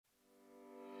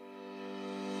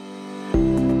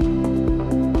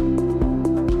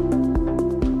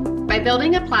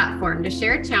building a platform to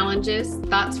share challenges,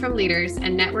 thoughts from leaders,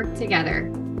 and network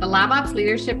together, the LabOps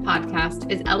Leadership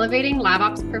Podcast is elevating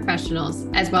LabOps professionals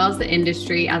as well as the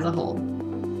industry as a whole.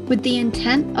 With the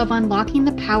intent of unlocking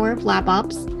the power of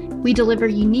LabOps, we deliver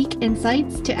unique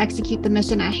insights to execute the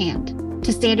mission at hand,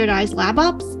 to standardize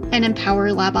LabOps and empower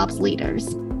LabOps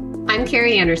leaders. I'm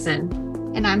Carrie Anderson.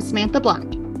 And I'm Samantha Black.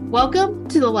 Welcome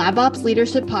to the LabOps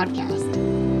Leadership Podcast.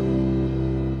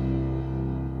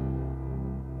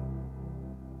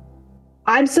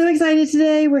 I'm so excited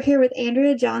today. We're here with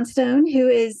Andrea Johnstone, who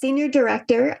is Senior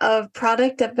Director of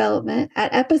Product Development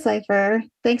at Epicipher.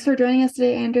 Thanks for joining us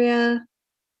today, Andrea.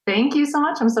 Thank you so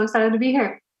much. I'm so excited to be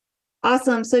here.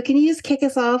 Awesome. So can you just kick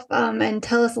us off and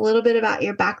tell us a little bit about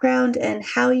your background and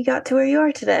how you got to where you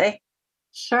are today?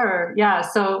 Sure. Yeah.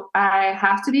 So I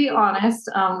have to be honest.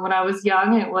 When I was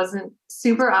young, it wasn't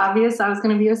super obvious I was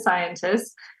going to be a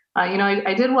scientist.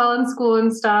 I did well in school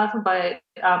and stuff, but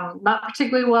not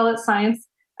particularly well at science.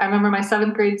 I remember my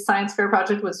 7th grade science fair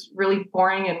project was really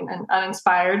boring and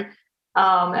uninspired.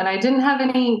 And I didn't have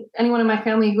anyone in my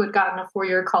family who had gotten a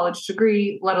 4-year college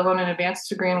degree, let alone an advanced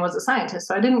degree, and was a scientist.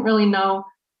 So I didn't really know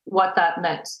what that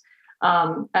meant.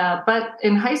 But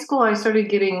in high school, I started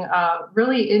getting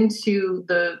really into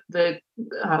the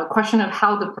question of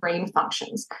how the brain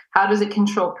functions. How does it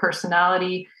control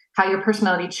personality? How your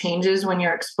personality changes when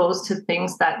you're exposed to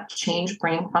things that change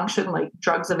brain function, like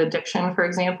drugs of addiction, for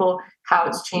example, how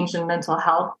it's changed in mental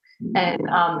health, and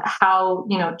how,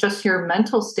 just your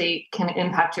mental state can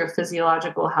impact your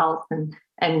physiological health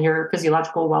and your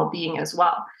physiological well-being as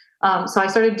well. So I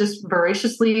started just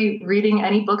voraciously reading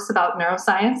any books about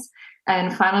neuroscience.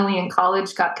 And finally, in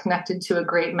college, got connected to a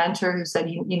great mentor who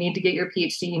said, you need to get your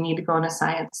PhD, you need to go into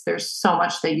science. There's so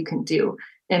much that you can do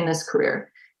in this career.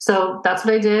 So that's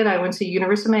what I did. I went to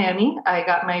University of Miami. I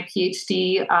got my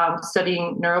PhD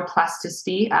studying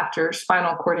neuroplasticity after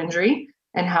spinal cord injury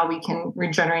and how we can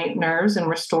regenerate nerves and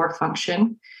restore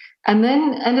function. And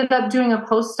then ended up doing a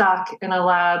postdoc in a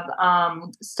lab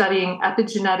studying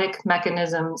epigenetic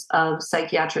mechanisms of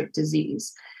psychiatric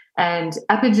disease. And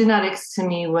epigenetics to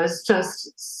me was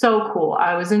just so cool.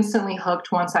 I was instantly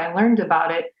hooked once I learned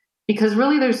about it, because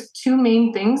really there's 2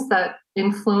 main things that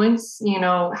influence,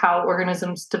 how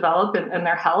organisms develop and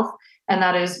their health. And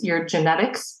that is your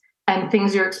genetics and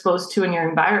things you're exposed to in your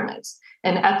environment.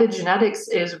 And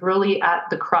epigenetics is really at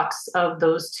the crux of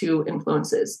those 2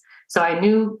 influences. So I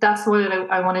knew that's what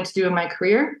I wanted to do in my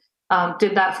career.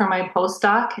 Did that for my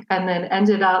postdoc, and then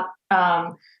ended up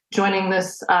joining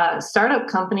this startup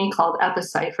company called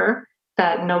Epicipher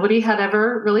that nobody had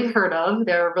ever really heard of.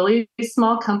 They're a really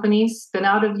small company, spin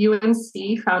out of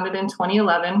UNC, founded in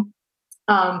 2011.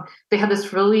 They had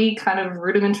this really kind of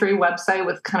rudimentary website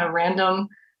with kind of random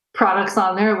products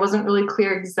on there. It wasn't really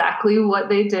clear exactly what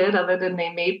they did, other than they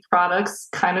made products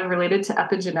kind of related to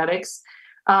epigenetics.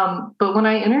 But when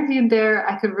I interviewed there,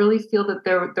 I could really feel that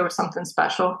there was something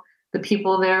special. The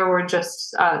people there were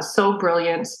just so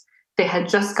brilliant. They had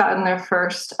just gotten their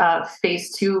first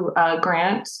phase 2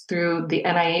 grant through the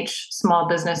NIH Small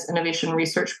Business Innovation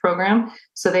Research Program.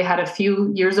 So they had a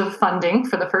few years of funding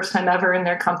for the first time ever in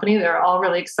their company. They're all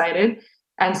really excited.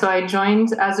 And so I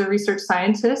joined as a research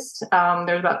scientist.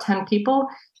 There's about 10 people.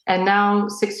 And now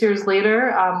 6 years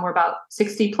later, we're about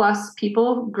 60 plus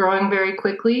people, growing very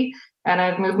quickly. And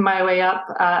I've moved my way up,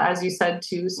 as you said,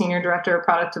 to Senior Director of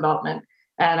Product Development.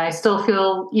 And I still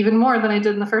feel even more than I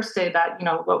did in the first day that,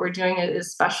 what we're doing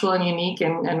is special and unique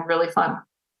and really fun.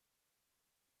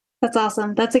 That's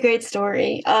awesome. That's a great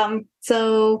story.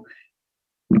 So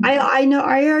I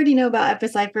already know about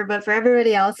Epicipher, but for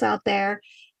everybody else out there,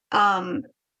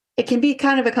 it can be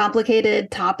kind of a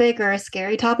complicated topic or a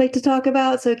scary topic to talk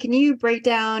about. So can you break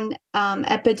down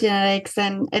epigenetics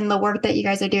and the work that you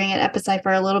guys are doing at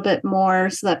Epicipher a little bit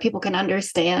more so that people can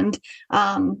understand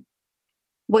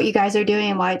what you guys are doing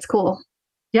and why it's cool?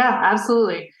 Yeah,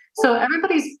 absolutely. So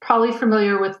everybody's probably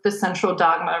familiar with the central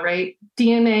dogma, right?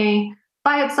 DNA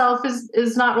by itself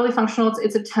is not really functional.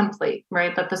 It's a template,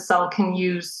 right, that the cell can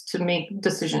use to make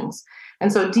decisions. And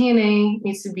so DNA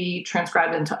needs to be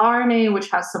transcribed into RNA,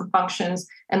 which has some functions,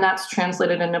 and that's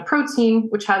translated into protein,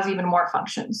 which has even more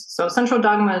functions. So central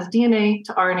dogma is DNA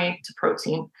to RNA to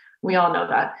protein. We all know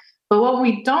that. But what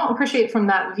we don't appreciate from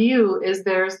that view is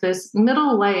there's this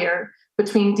middle layer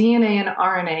between DNA and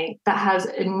RNA that has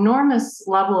enormous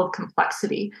level of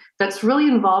complexity that's really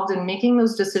involved in making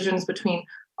those decisions between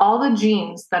all the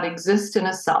genes that exist in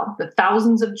a cell, the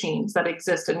thousands of genes that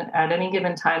exist at any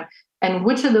given time, and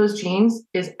which of those genes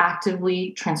is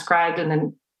actively transcribed and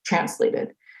then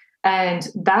translated. And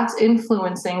that's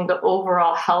influencing the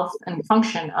overall health and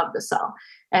function of the cell.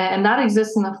 And that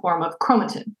exists in the form of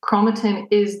chromatin. Chromatin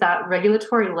is that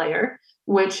regulatory layer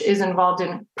which is involved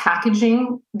in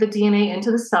packaging the DNA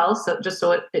into the cell, so just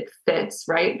so it fits,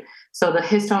 right? So the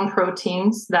histone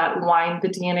proteins that wind the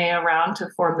DNA around to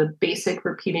form the basic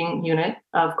repeating unit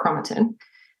of chromatin.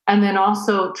 And then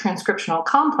also transcriptional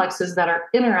complexes that are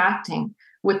interacting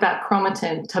with that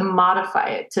chromatin to modify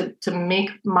it, to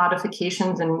make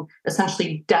modifications and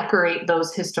essentially decorate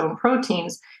those histone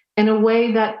proteins in a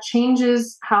way that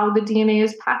changes how the DNA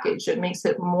is packaged. It makes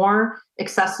it more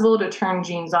accessible to turn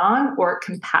genes on, or it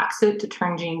compacts it to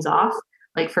turn genes off.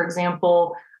 Like, for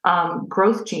example,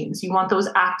 growth genes. You want those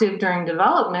active during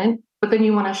development, but then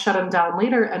you want to shut them down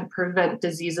later and prevent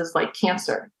diseases like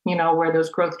cancer, where those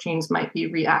growth genes might be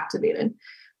reactivated.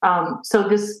 So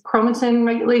this chromatin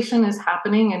regulation is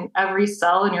happening in every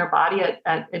cell in your body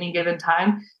at any given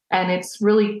time. And it's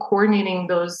really coordinating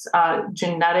those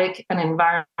genetic and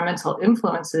environmental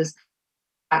influences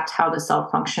affect how the cell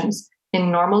functions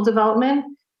in normal development.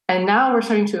 And now we're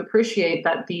starting to appreciate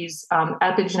that these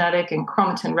epigenetic and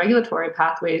chromatin regulatory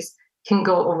pathways can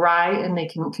go awry and they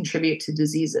can contribute to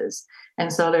diseases.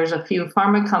 And so there's a few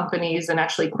pharma companies and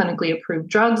actually clinically approved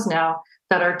drugs now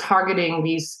that are targeting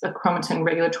these chromatin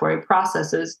regulatory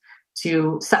processes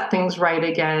to set things right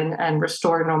again and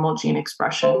restore normal gene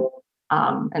expression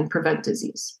and prevent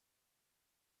disease.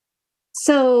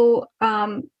 So,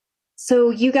 so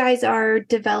you guys are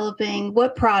developing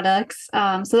what products?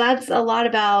 So that's a lot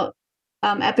about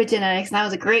epigenetics, and that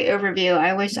was a great overview.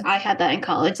 I wish I had that in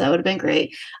college. That would have been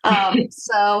great.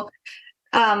 But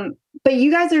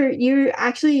you're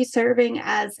actually serving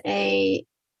as a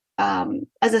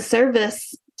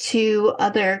service to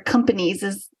other companies.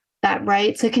 Is that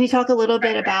right? So can you talk a little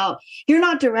bit about, you're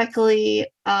not directly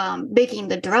making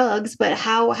the drugs, but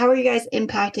how are you guys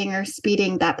impacting or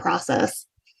speeding that process?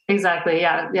 Exactly.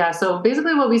 Yeah. So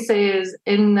basically what we say is,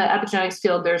 in the epigenetics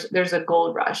field, there's a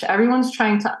gold rush. Everyone's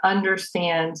trying to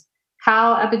understand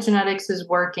how epigenetics is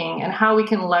working and how we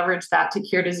can leverage that to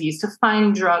cure disease, to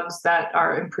find drugs that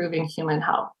are improving human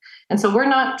health. And so we're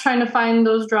not trying to find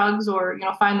those drugs or,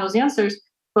 find those answers,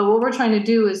 but what we're trying to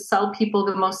do is sell people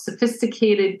the most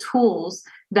sophisticated tools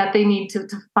that they need to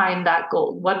find that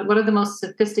gold. What are the most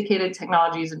sophisticated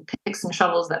technologies and picks and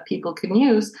shovels that people can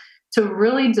use to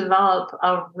really develop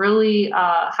a really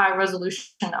high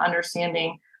resolution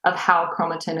understanding of how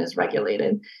chromatin is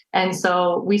regulated. And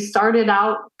so we started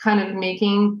out kind of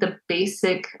making the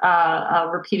basic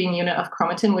repeating unit of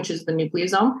chromatin, which is the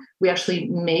nucleosome. We actually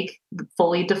make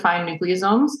fully defined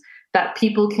nucleosomes that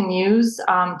people can use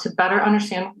to better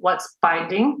understand what's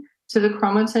binding to the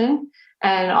chromatin.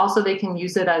 And also they can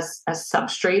use it as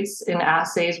substrates in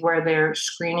assays where they're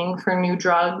screening for new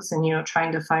drugs and,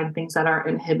 trying to find things that are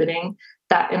inhibiting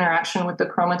that interaction with the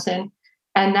chromatin.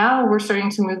 And now we're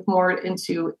starting to move more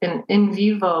into an in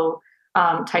vivo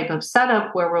type of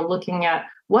setup where we're looking at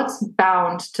what's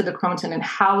bound to the chromatin and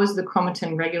how is the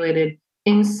chromatin regulated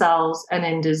in cells and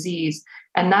in disease.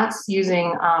 And that's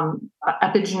using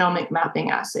epigenomic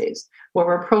mapping assays, where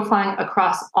we're profiling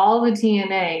across all the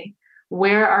DNA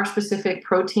where are specific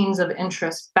proteins of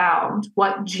interest bound,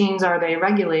 what genes are they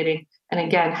regulating, and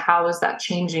again, how is that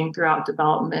changing throughout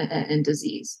development and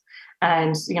disease.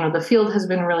 And the field has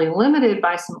been really limited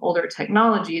by some older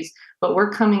technologies, but we're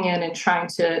coming in and trying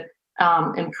to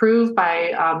improve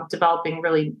by developing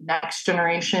really next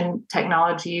generation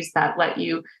technologies that let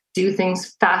you do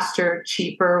things faster,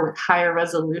 cheaper, with higher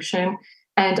resolution,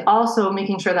 and also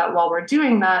making sure that while we're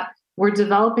doing that, we're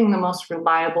developing the most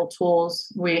reliable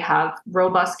tools. We have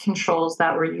robust controls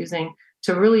that we're using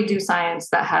to really do science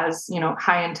that has,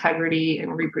 high integrity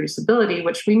and reproducibility,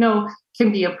 which we know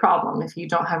can be a problem if you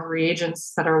don't have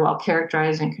reagents that are well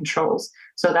characterized and controls.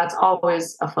 So that's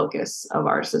always a focus of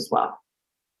ours as well.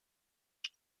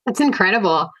 That's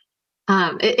incredible.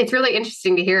 It's really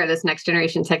interesting to hear this next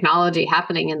generation technology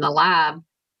happening in the lab.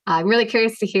 I'm really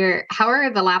curious to hear, how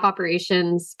are the lab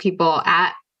operations people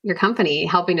at your company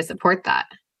helping to support that?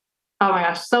 Oh my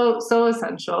gosh, so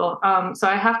essential. So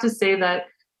I have to say that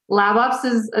lab ops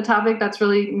is a topic that's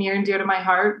really near and dear to my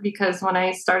heart, because when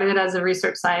I started as a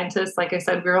research scientist, like I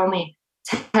said, we were only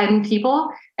 10 people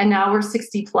and now we're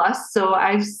 60 plus. So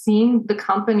I've seen the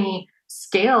company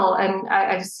scale, and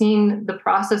I've seen the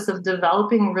process of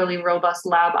developing really robust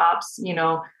lab ops,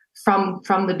 from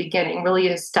the beginning, really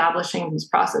establishing these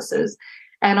processes.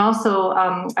 And also,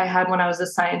 I had, when I was a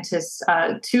scientist,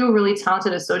 two really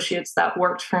talented associates that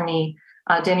worked for me,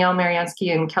 Danielle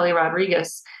Mariansky and Kelly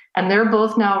Rodriguez. And they're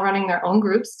both now running their own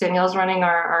groups. Danielle's running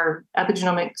our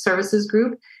epigenomic services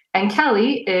group, And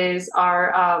Kelly is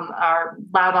our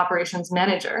lab operations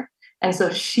manager. And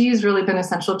so she's really been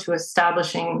essential to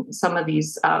establishing some of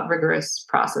these rigorous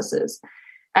processes.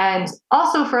 And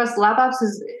also for us, lab ops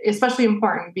is especially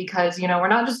important because, we're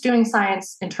not just doing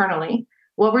science internally.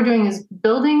 What we're doing is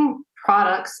building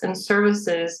products and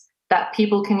services that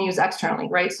people can use externally,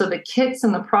 right? So the kits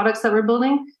and the products that we're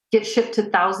building get shipped to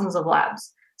thousands of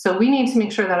labs. So we need to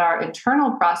make sure that our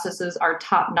internal processes are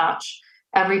top notch.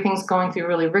 Everything's going through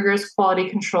really rigorous quality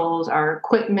controls, our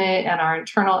equipment and our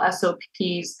internal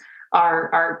SOPs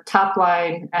are top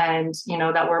line, and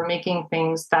that we're making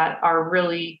things that are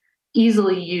really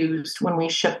easily used when we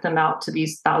ship them out to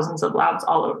these thousands of labs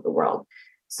all over the world.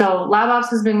 So lab ops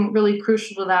has been really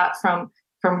crucial to that,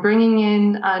 from bringing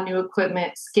in new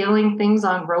equipment, scaling things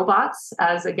on robots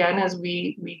as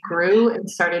we grew and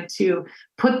started to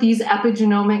put these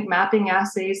epigenomic mapping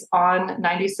assays on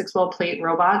 96-well plate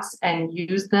robots and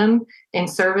use them in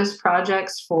service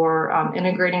projects for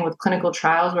integrating with clinical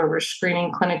trials where we're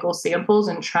screening clinical samples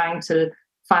and trying to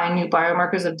find new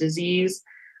biomarkers of disease.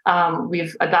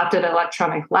 We've adopted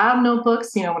electronic lab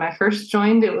notebooks. When I first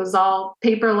joined, it was all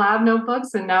paper lab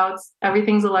notebooks, and now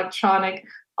everything's electronic.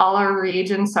 All our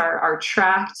reagents are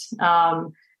tracked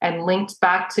and linked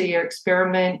back to your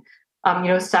experiment.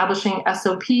 Establishing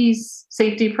SOPs,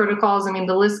 safety protocols. I mean,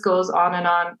 the list goes on and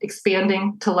on,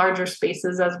 expanding to larger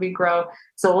spaces as we grow.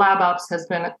 So lab ops has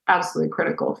been absolutely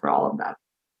critical for all of that.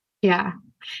 Yeah.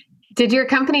 Did your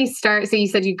company start? So you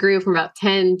said you grew from about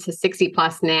 10 to 60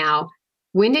 plus now.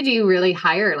 When did you really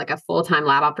hire like a full-time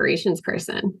lab operations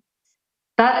person?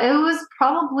 That it was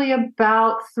probably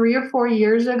about 3 or 4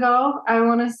 years ago, I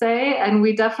want to say. And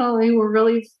we definitely were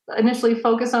really initially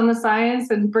focused on the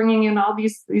science and bringing in all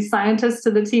these scientists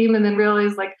to the team, and then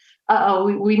realized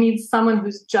we need someone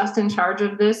who's just in charge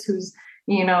of this, who's,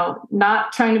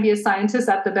 not trying to be a scientist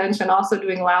at the bench and also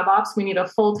doing lab ops. We need a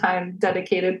full-time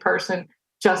dedicated person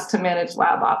just to manage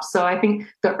lab ops. So I think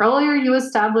the earlier you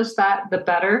establish that, the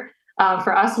better.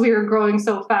 For us, we were growing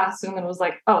so fast, and then it was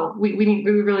like, we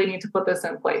really need to put this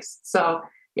in place. So,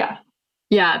 yeah.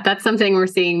 Yeah, that's something we're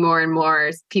seeing more and more,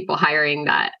 is people hiring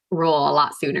that role a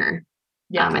lot sooner.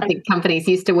 Yeah, I think companies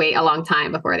used to wait a long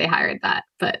time before they hired that,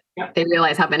 but they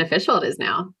realize how beneficial it is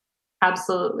now.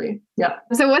 Absolutely. Yep.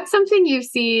 So what's something you've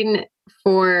seen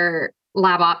for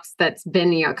lab ops that's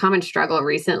been a common struggle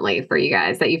recently for you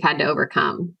guys that you've had to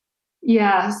overcome?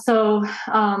 Yeah. So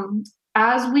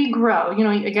as we grow,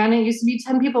 again, it used to be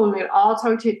 10 people. We would all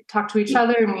talk to each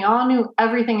other, and we all knew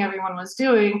everything everyone was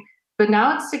doing. But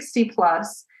now it's 60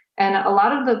 plus. And a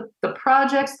lot of the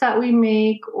projects that we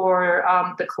make, or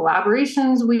the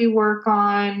collaborations we work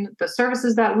on, the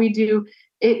services that we do,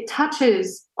 it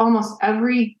touches almost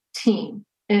every team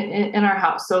in our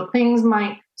house. So things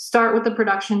might start with the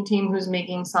production team who's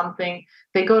making something.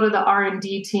 They go to the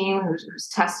R&D team who's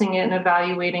testing it and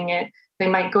evaluating it. They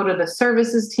might go to the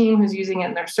services team who's using it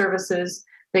in their services.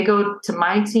 They go to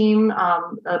my team,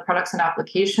 the products and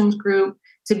applications group,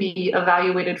 to be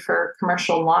evaluated for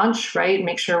commercial launch, right?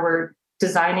 Make sure we're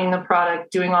designing the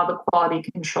product, doing all the quality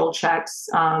control checks,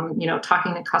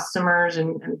 talking to customers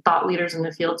and thought leaders in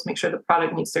the field to make sure the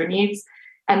product meets their needs.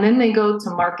 And then they go to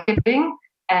marketing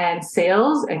and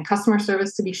sales and customer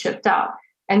service to be shipped out.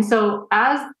 And so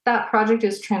as that project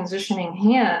is transitioning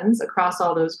hands across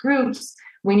all those groups,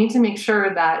 we need to make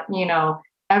sure that,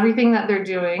 everything that they're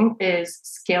doing is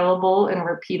scalable and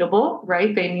repeatable,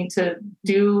 right? They need to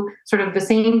do sort of the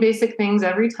same basic things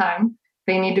every time.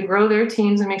 They need to grow their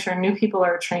teams and make sure new people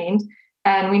are trained.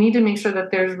 And we need to make sure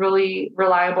that there's really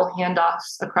reliable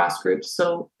handoffs across groups.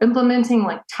 So implementing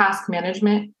like task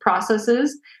management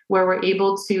processes where we're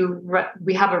able to,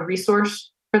 we have a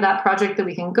resource for that project that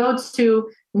we can go to,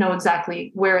 know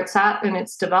exactly where it's at in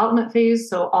its development phase.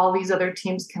 So all these other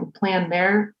teams can plan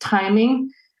their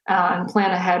timing and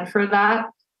plan ahead for that.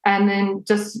 And then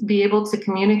just be able to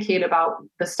communicate about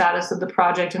the status of the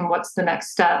project and what's the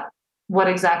next step, what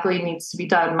exactly needs to be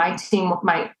done. My team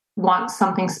might want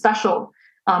something special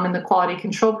in the quality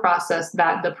control process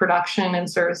that the production and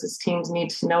services teams need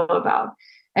to know about.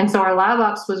 And so our lab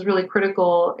ops was really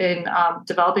critical in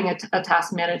developing a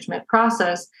task management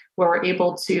process where we're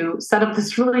able to set up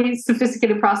this really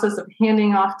sophisticated process of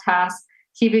handing off tasks,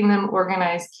 keeping them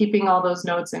organized, keeping all those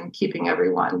notes, and keeping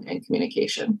everyone in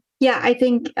communication. Yeah, I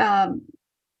think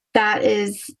that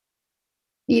is,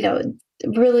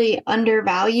 really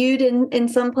undervalued in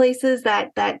some places,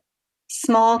 that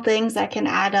small things that can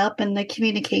add up in the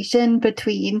communication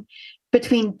between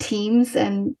teams.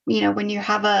 And, when you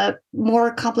have a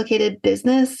more complicated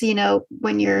business,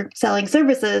 when you're selling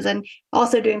services and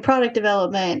also doing product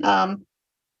development,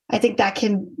 I think that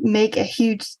can make a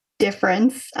huge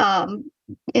difference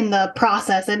in the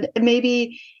process. And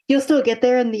maybe you'll still get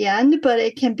there in the end, but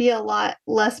it can be a lot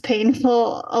less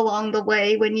painful along the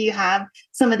way when you have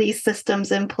some of these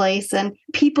systems in place and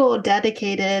people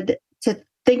dedicated to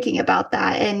thinking about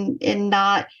that and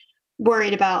not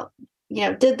worried about,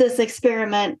 did this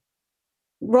experiment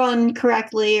run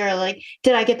correctly, or like,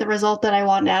 did I get the result that I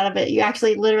wanted out of it? You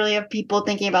actually literally have people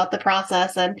thinking about the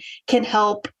process and can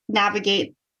help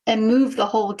navigate and move the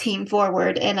whole team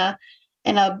forward in a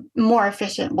more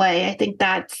efficient way. I think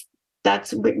that's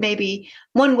maybe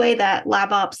one way that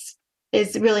lab ops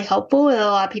is really helpful that a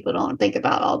lot of people don't think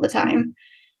about all the time.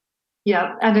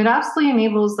 Yeah, and it absolutely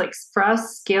enables, like, for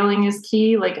us, scaling is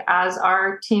key. Like, as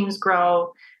our teams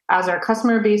grow, as our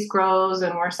customer base grows,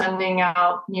 and we're sending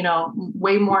out,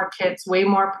 way more kits, way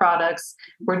more products,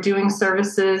 we're doing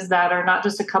services that are not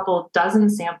just a couple dozen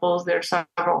samples, they're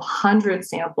several hundred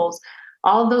samples.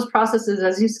 All of those processes,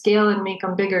 as you scale and make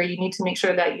them bigger, you need to make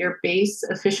sure that your base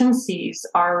efficiencies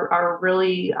are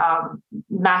really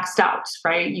maxed out,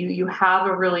 right? You have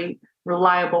a really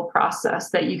reliable process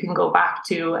that you can go back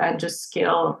to and just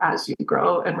scale as you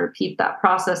grow and repeat that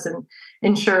process and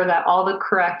ensure that all the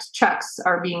correct checks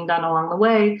are being done along the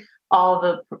way. All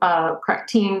the correct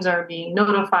teams are being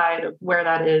notified of where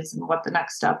that is and what the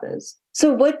next step is.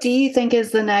 So what do you think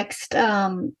is the next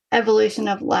evolution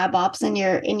of lab ops in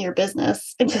your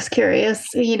business? I'm just curious,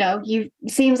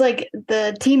 seems like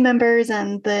the team members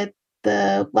and the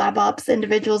lab ops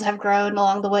individuals have grown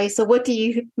along the way. So what do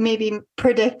you maybe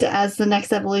predict as the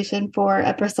next evolution for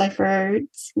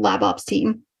EpiCypher's lab ops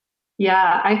team?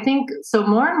 Yeah, I think so.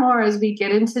 More and more as we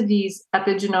get into these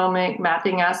epigenomic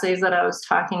mapping assays that I was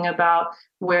talking about,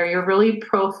 where you're really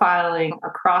profiling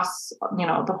across,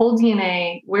 the whole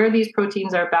DNA, where these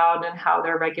proteins are bound and how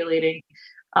they're regulating.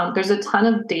 There's a ton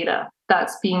of data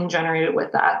that's being generated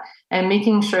with that, and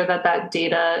making sure that that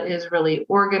data is really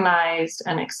organized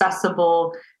and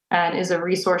accessible and is a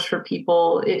resource for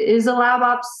people is a lab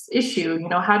ops issue.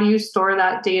 How do you store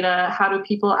that data? How do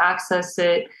people access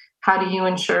it? How do you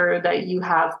ensure that you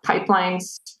have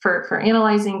pipelines for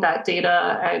analyzing that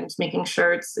data and making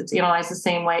sure it's analyzed the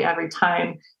same way every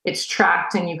time it's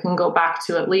tracked, and you can go back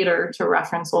to it later to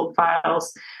reference old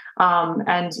files?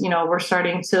 And we're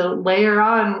starting to layer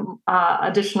on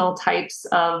additional types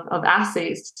of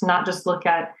assays to not just look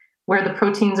at where the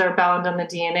proteins are bound on the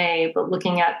DNA, but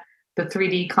looking at the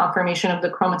 3D conformation of the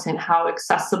chromatin. How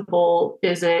accessible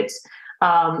is it?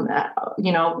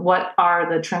 What are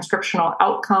the transcriptional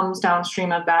outcomes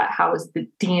downstream of that? How is the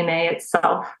DNA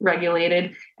itself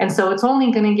regulated? And so it's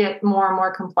only going to get more and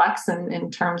more complex in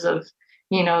terms of,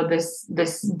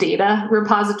 this data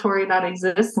repository that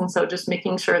exists. And so just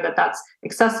making sure that that's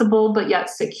accessible, but yet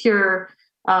secure.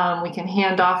 We can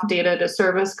hand off data to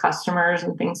service customers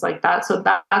and things like that. So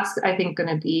that's, I think, going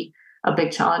to be a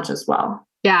big challenge as well.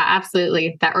 Yeah,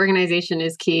 absolutely. That organization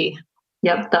is key.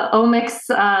 Yep. The omics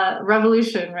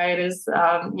revolution, right, is,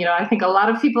 I think a lot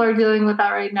of people are dealing with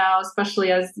that right now,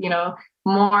 especially as,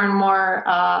 more and more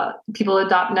people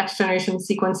adopt next generation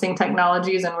sequencing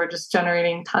technologies, and we're just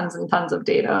generating tons and tons of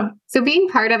data. So being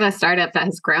part of a startup that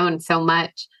has grown so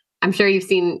much, I'm sure you've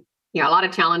seen, a lot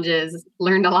of challenges,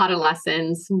 learned a lot of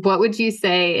lessons. What would you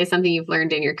say is something you've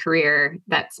learned in your career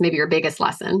that's maybe your biggest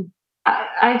lesson?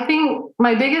 I think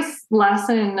my biggest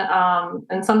lesson,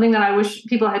 and something that I wish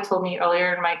people had told me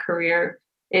earlier in my career,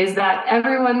 is that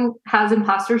everyone has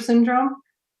imposter syndrome.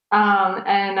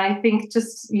 And I think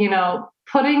just,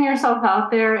 putting yourself out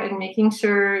there and making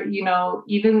sure,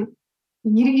 even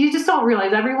you just don't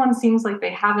realize everyone seems like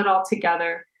they have it all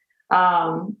together.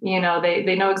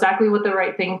 They know exactly what the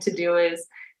right thing to do is.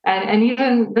 And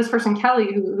even this person,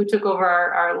 Kelly, who took over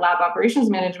our lab operations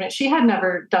management, she had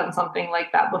never done something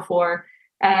like that before,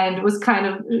 and was kind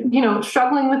of,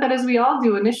 struggling with it, as we all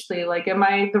do initially. Like, am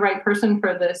I the right person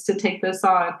for this, to take this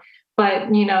on?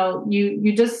 But,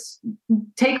 you just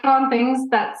take on things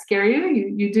that scare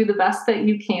you. You do the best that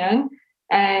you can,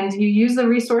 and you use the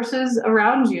resources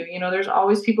around you. There's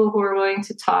always people who are willing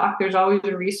to talk. There's always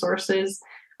resources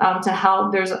to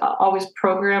help. There's always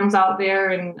programs out there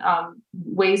and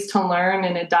ways to learn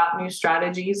and adopt new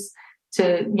strategies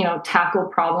to, tackle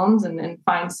problems and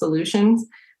find solutions.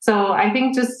 So I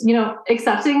think just,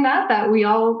 accepting that we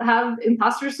all have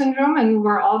imposter syndrome, and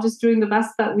we're all just doing the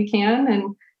best that we can,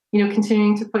 and,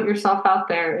 continuing to put yourself out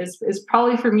there is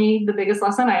probably, for me, the biggest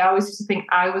lesson. I always used to think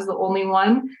I was the only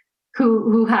one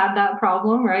who had that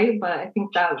problem, right? But I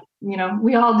think that,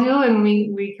 we all do, and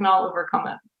we can all overcome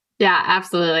it. Yeah,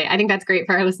 absolutely. I think that's great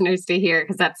for our listeners to hear,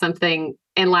 because that's something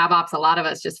in lab ops, a lot of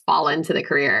us just fall into the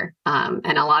career. And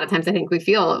a lot of times I think we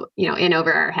feel, in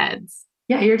over our heads.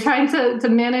 you're trying to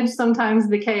manage sometimes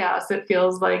the chaos. It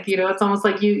feels like, it's almost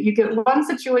like you get one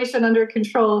situation under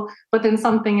control, but then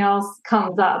something else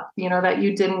comes up, that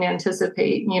you didn't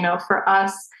anticipate. For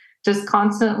us, just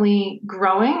constantly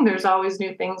growing, there's always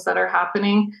new things that are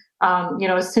happening.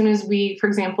 As soon as we, for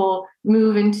example,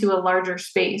 move into a larger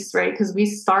space, right? Because we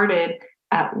started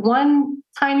at one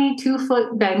tiny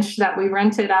 2-foot bench that we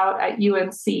rented out at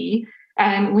UNC,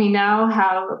 and we now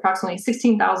have approximately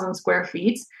 16,000 square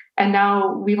feet. And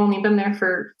now we've only been there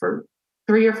for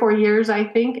 3 or 4 years, I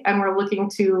think, and we're looking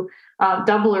to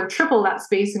double or triple that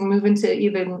space and move into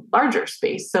even larger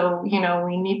space. So,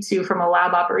 we need to, from a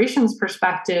lab operations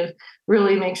perspective,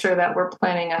 really make sure that we're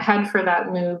planning ahead for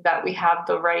that move, that we have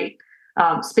the right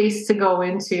space to go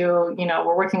into.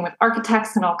 We're working with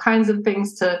architects and all kinds of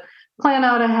things to plan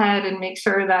out ahead and make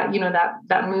sure that,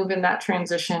 that move and that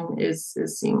transition is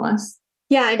seamless.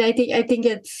 Yeah, and I think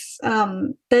it's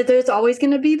that there's always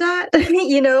going to be that, and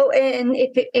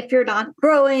if you're not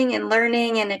growing and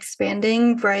learning and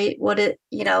expanding, right?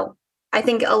 I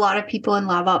think a lot of people in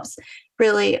lab ops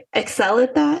really excel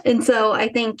at that, and so I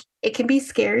think it can be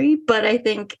scary. But I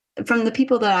think from the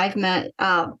people that I've met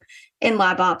in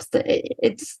lab ops, that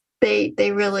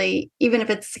they really, even if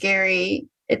it's scary,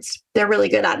 they're really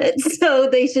good at it. So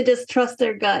they should just trust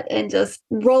their gut and just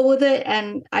roll with it.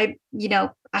 And I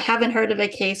haven't heard of a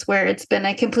case where it's been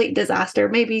a complete disaster.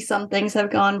 Maybe some things have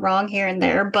gone wrong here and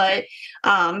there, but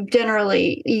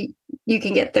generally you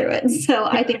can get through it. So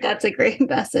I think that's a great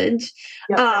message.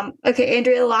 Yep. Okay,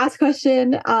 Andrea, the last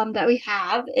question that we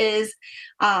have is,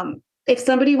 if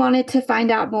somebody wanted to find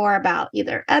out more about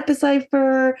either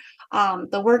Epicipher,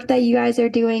 the work that you guys are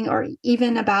doing, or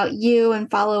even about you and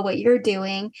follow what you're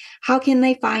doing, how can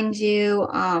they find you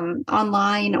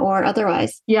online or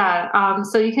otherwise? Yeah,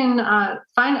 so you can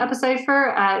find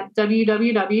Epicipher at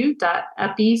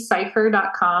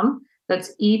www.epicipher.com.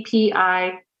 That's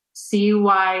EPICYPHER.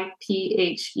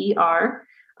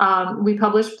 We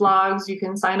publish blogs. You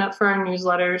can sign up for our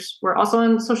newsletters. We're also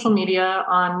on social media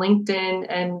on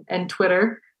LinkedIn and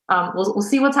Twitter. We'll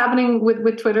see what's happening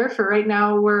with Twitter. For right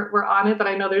now, we're on it, but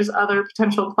I know there's other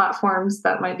potential platforms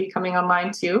that might be coming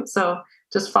online too. So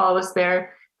just follow us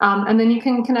there. And then you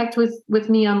can connect with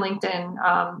me on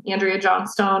LinkedIn, Andrea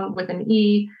Johnstone with an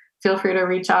E. Feel free to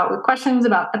reach out with questions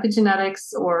about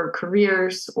epigenetics or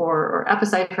careers or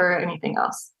Epicipher, anything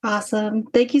else. Awesome.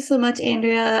 Thank you so much,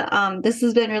 Andrea. This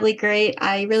has been really great.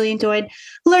 I really enjoyed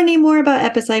learning more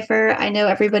about Epicipher. I know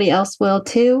everybody else will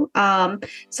too.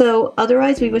 So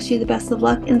otherwise, we wish you the best of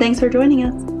luck and thanks for joining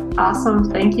us. Awesome.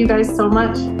 Thank you guys so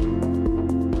much.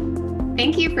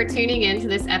 Thank you for tuning in to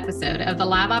this episode of the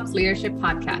Lab Ops Leadership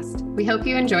Podcast. We hope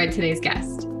you enjoyed today's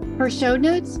guest. For show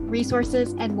notes,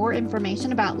 resources, and more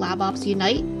information about LabOps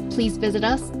Unite, please visit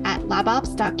us at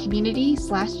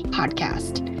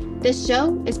labops.community/podcast. This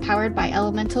show is powered by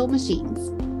Elemental Machines.